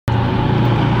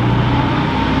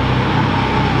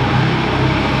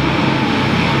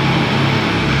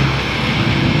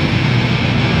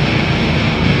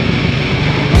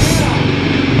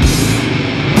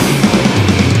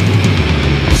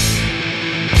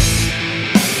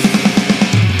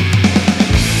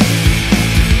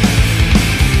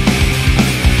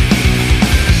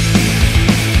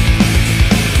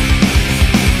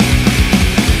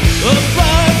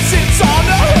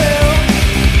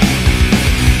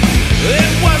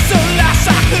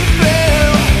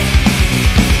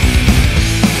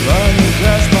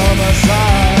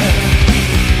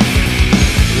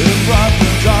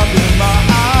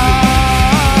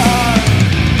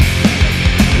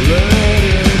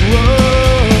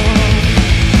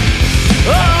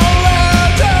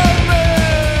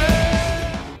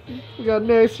got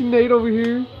nasty Nate over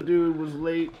here. Dude was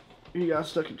late. He got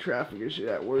stuck in traffic and shit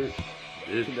at work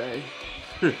today.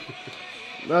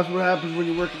 That's what happens when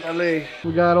you work in LA.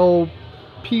 We got old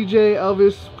PJ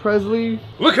Elvis Presley.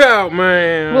 Look out,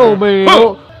 man. Whoa, man.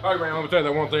 All right, man, I'm gonna tell you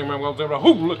that one thing, man. I'm gonna tell you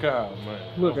about, look out, man.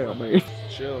 Look out, man.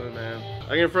 Chilling, man.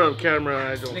 I get in front of the camera and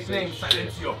I don't Nickname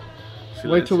Silencio.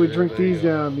 Wait till we drink these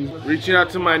down. Reaching out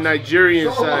to my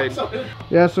Nigerian side.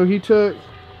 Yeah, so he took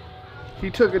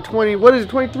a 20, what is it,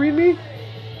 23andMe?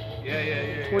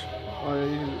 Yeah.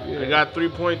 I got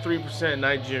 3.3%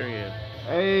 Nigerian.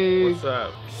 Hey. What's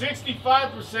up?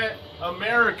 65%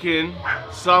 American.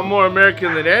 Some more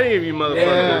American than any of you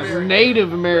motherfuckers. Yeah,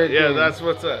 Native American. Yeah, that's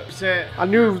what's up. I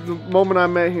knew the moment I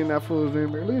met him that fool was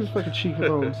in there. Look at his fucking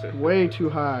cheekbones. Way too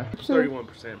high.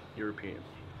 31% European.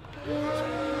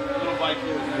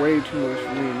 Way too much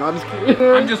for me. No, I'm just kidding.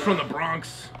 I'm just from the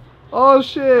Bronx. Oh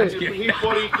shit.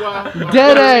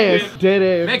 Dead ass. Dead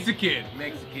ass. Mexican,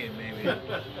 baby.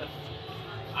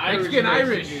 Irish,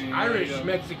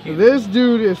 Mexican. This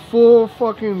dude is full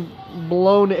fucking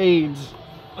blown AIDS.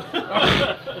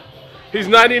 He's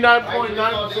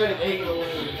 99.9%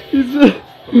 He's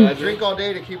I drink all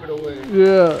day to keep it away.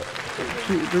 Yeah.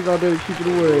 Drink all day to keep it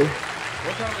away.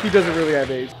 He doesn't really have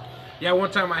AIDS. Yeah,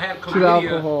 one time I had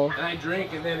alcohol. and I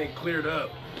drank and then it cleared up.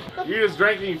 You just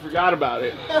drank and you forgot about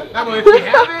it. Well, if you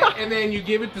have it and then you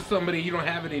give it to somebody, you don't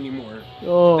have it anymore.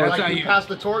 Oh, that's like how you pass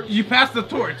the torch? You pass the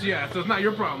torch, yeah, so it's not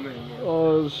your problem anymore.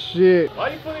 Oh shit.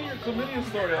 Why are you putting your chlamydia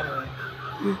story on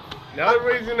there? Now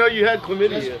everybody's gonna know you had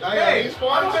chlamydia.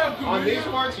 On these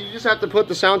parts, you just have to put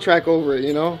the soundtrack over it,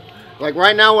 you know? Like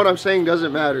right now, what I'm saying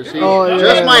doesn't matter. See,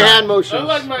 just my hand motions.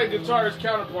 Unlike my guitarist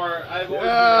counterpart, I've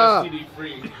always been STD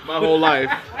free my whole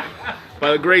life,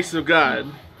 by the grace of God.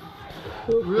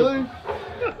 Really?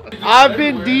 I've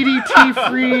been DDT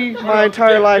free my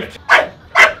entire life.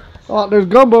 Oh, there's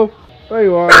Gumbo. There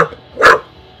you are. Oh,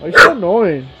 you're so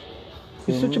annoying.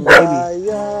 You're such a baby.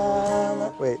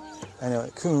 Wait, I know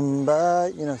it.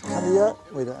 Kumbaya, you know, Kumbaya.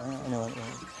 Wait, I know it.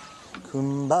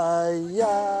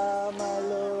 Kumbaya, my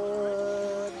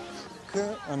lord.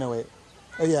 Oh no, wait.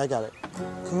 Oh yeah, I got it.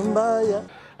 Kumbaya.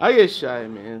 I get shy,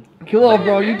 man. Kill off,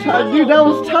 bro. You tight, dude. That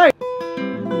was tight.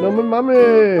 No me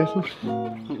mames.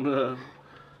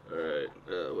 Alright,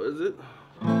 what is it?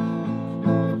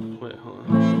 Wait, hold on.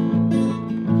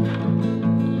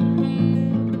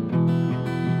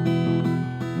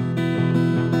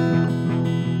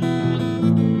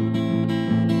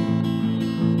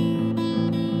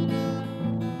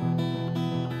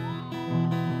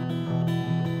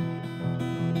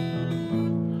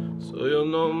 Soy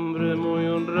un hombre muy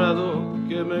honrado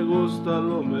que me gusta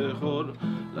lo mejor.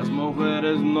 Las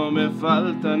mujeres no me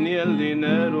faltan, ni el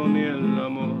dinero ni el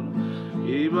amor.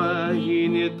 Iba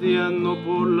jineteando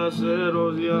por las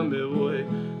ceros, ya me voy.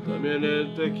 También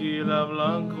el tequila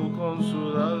blanco con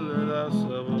su le da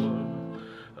sabor.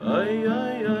 Ay,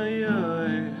 ay, ay,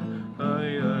 ay,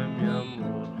 ay, ay, mi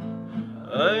amor.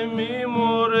 Ay, mi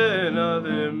morena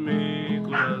de mi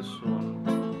corazón.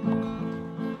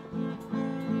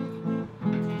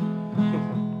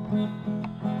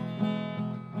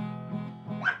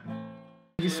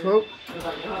 You smoke? Cause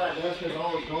like, you know that dance with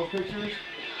all those ghost pictures?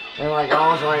 And like,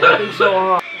 I was like, I think so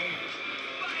hard.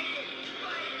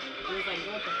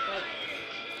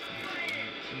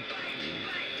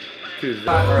 Or you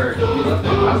left the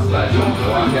outside and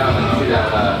walk out and see that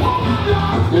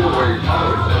pool where your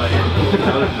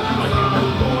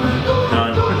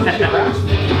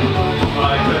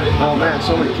Oh man,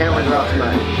 so many cameras are out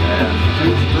tonight.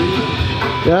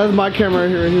 Yeah, that's my camera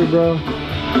right here, bro.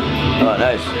 Oh,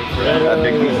 nice.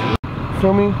 Big piece.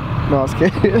 Feel me? No, I was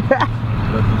kidding. Got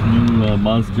this new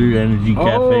Monster Energy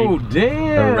Cafe. Oh,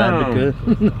 damn!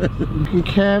 Arabica.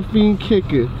 Caffeine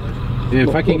kicker.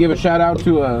 If I can give a shout out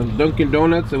to Dunkin'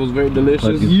 Donuts, it was very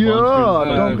delicious. Yeah, If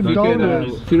Dunkin' you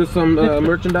Donuts. could shoot us some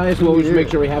merchandise, we'll always make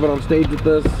sure we have it on stage with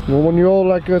us. Well, when you're old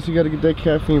like us, you gotta get that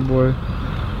caffeine, boy.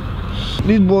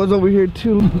 These boys over here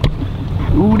too.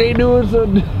 Ooh, they doing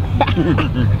something.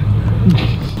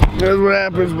 That's what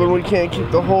happens when we can't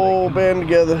keep the whole band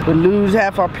together. We lose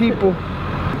half our people.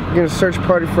 We're gonna search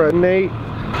party for Nate.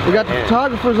 We got the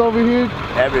photographers over here.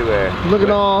 Everywhere.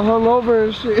 Looking all hungover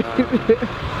and shit.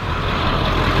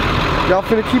 Y'all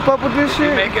finna keep up with this shit?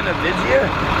 You making a video?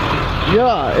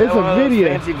 Yeah, it's a video.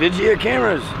 Fancy video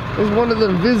cameras. It's one of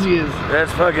them Vizias.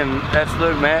 That's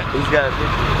Luke, Matt. He's got a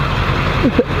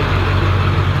video.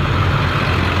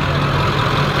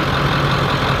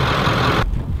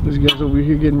 These guys over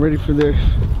here getting ready for their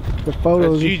The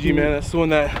photos. That's Gigi, man. That's the one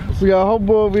that. We got homeboy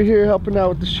over here helping out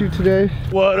with the shoot today.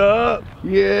 What up?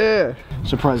 Yeah.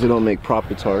 Surprised they don't make prop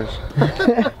guitars.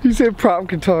 You said prop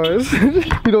guitars. You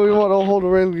don't even want to hold a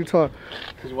regular guitar.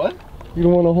 Cause what? You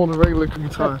don't want to hold a regular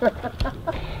guitar.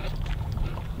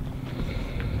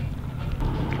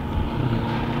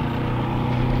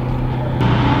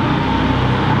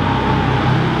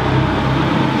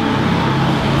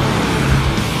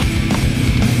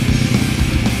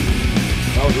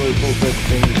 That was really cool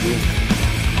thing to do.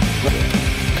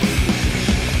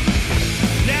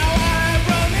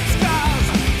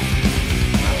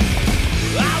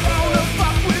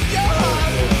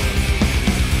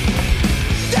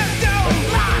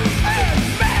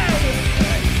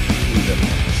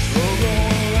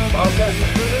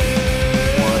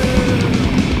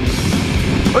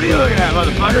 What are you looking at,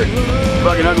 motherfucker?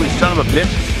 Fucking ugly son of a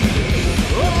bitch.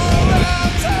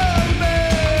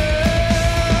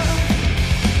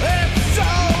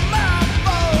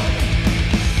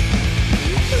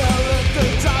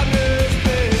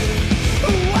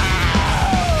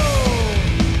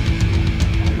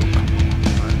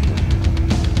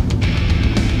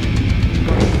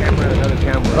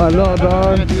 I know,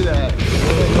 dog.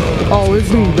 Oh, it's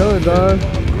being done, dog.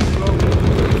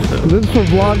 This is for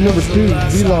vlog number 2,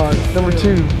 vlog number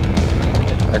 2.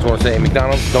 I just want to say,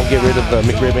 McDonald's, don't get rid of the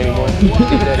McRib anymore.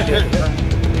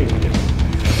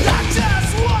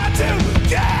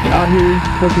 Out here,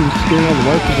 fucking scaring all the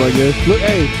lifers, I guess. Look,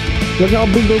 hey, look how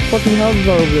big those fucking houses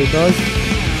are over there, dog.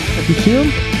 You see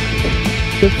them?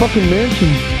 They're fucking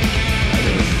mansions.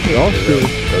 They're all scared.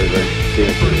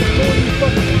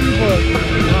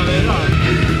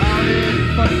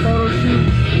 Fucking photo shoot.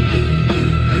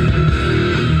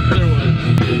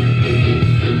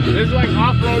 This is like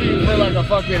off-roading for like a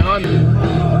fucking Honda.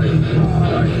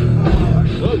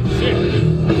 Oh shit.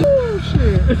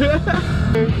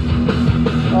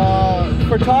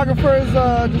 Photographers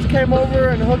just came over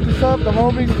and hooked us up, the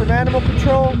homies from Animal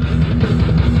Control.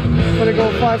 Gonna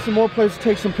go find some more places to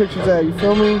take some pictures at, you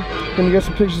feel me? Gonna get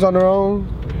some pictures on their own.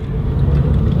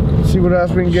 See what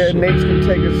else we can get. Nate's gonna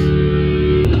take us.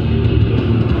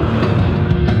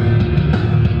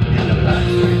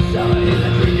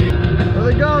 There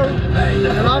they go.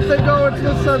 And off they go into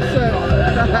the sunset.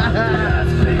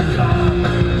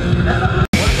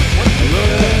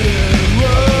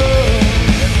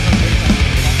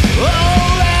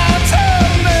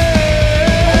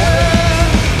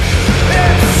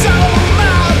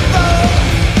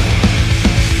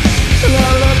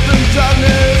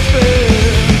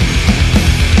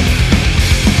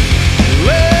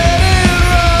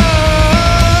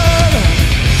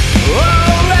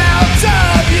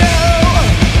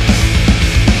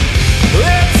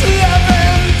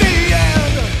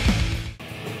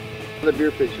 The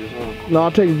beer pictures, huh? No,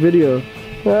 I'll take a video.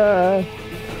 Where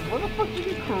the fuck did you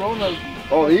get Coronas?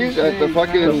 Oh, these at the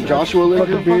fucking Joshua Liquor?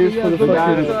 Fucking beers for the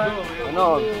fucking... I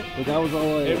know. The guy was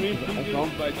all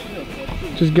like...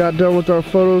 Just got done with our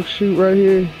photo shoot right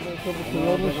here.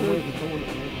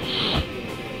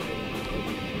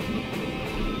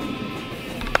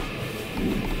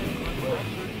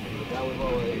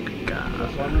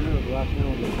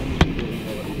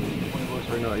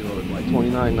 Right now, he's like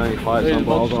 $29.95 something.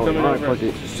 I was all right, fuck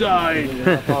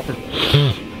it.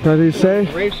 What did he say?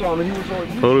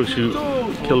 Photo shoot.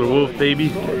 Killerwolf, baby.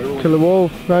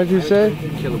 Killerwolf. What did he say?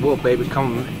 Killerwolf, baby,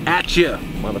 coming at ya,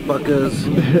 motherfuckers.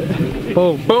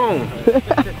 Boom. Boom.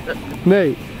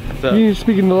 Nate, you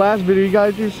speaking in the last video, you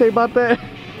guys did say about that?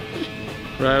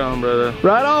 Right on, brother.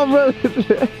 Right on, brother.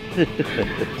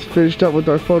 Just finished up with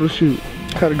our photo shoot.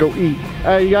 Gotta go eat.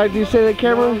 Hey, you guys, do you say that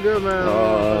camera? I'm good, man.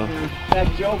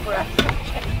 That Joe Brass.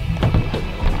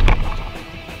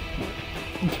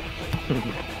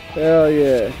 Hell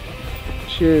yeah.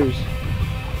 Cheers.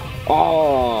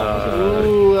 Oh.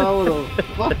 Ooh, that was a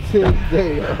fucking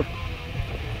day.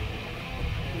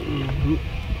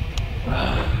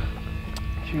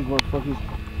 Cheers, motherfuckers.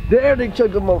 There they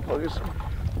chug them motherfuckers.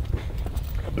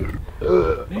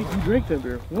 Hey, you drink that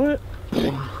beer. What?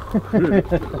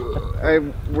 Hey,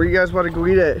 where you guys want to go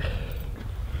eat at?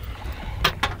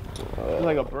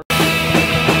 Like a burger.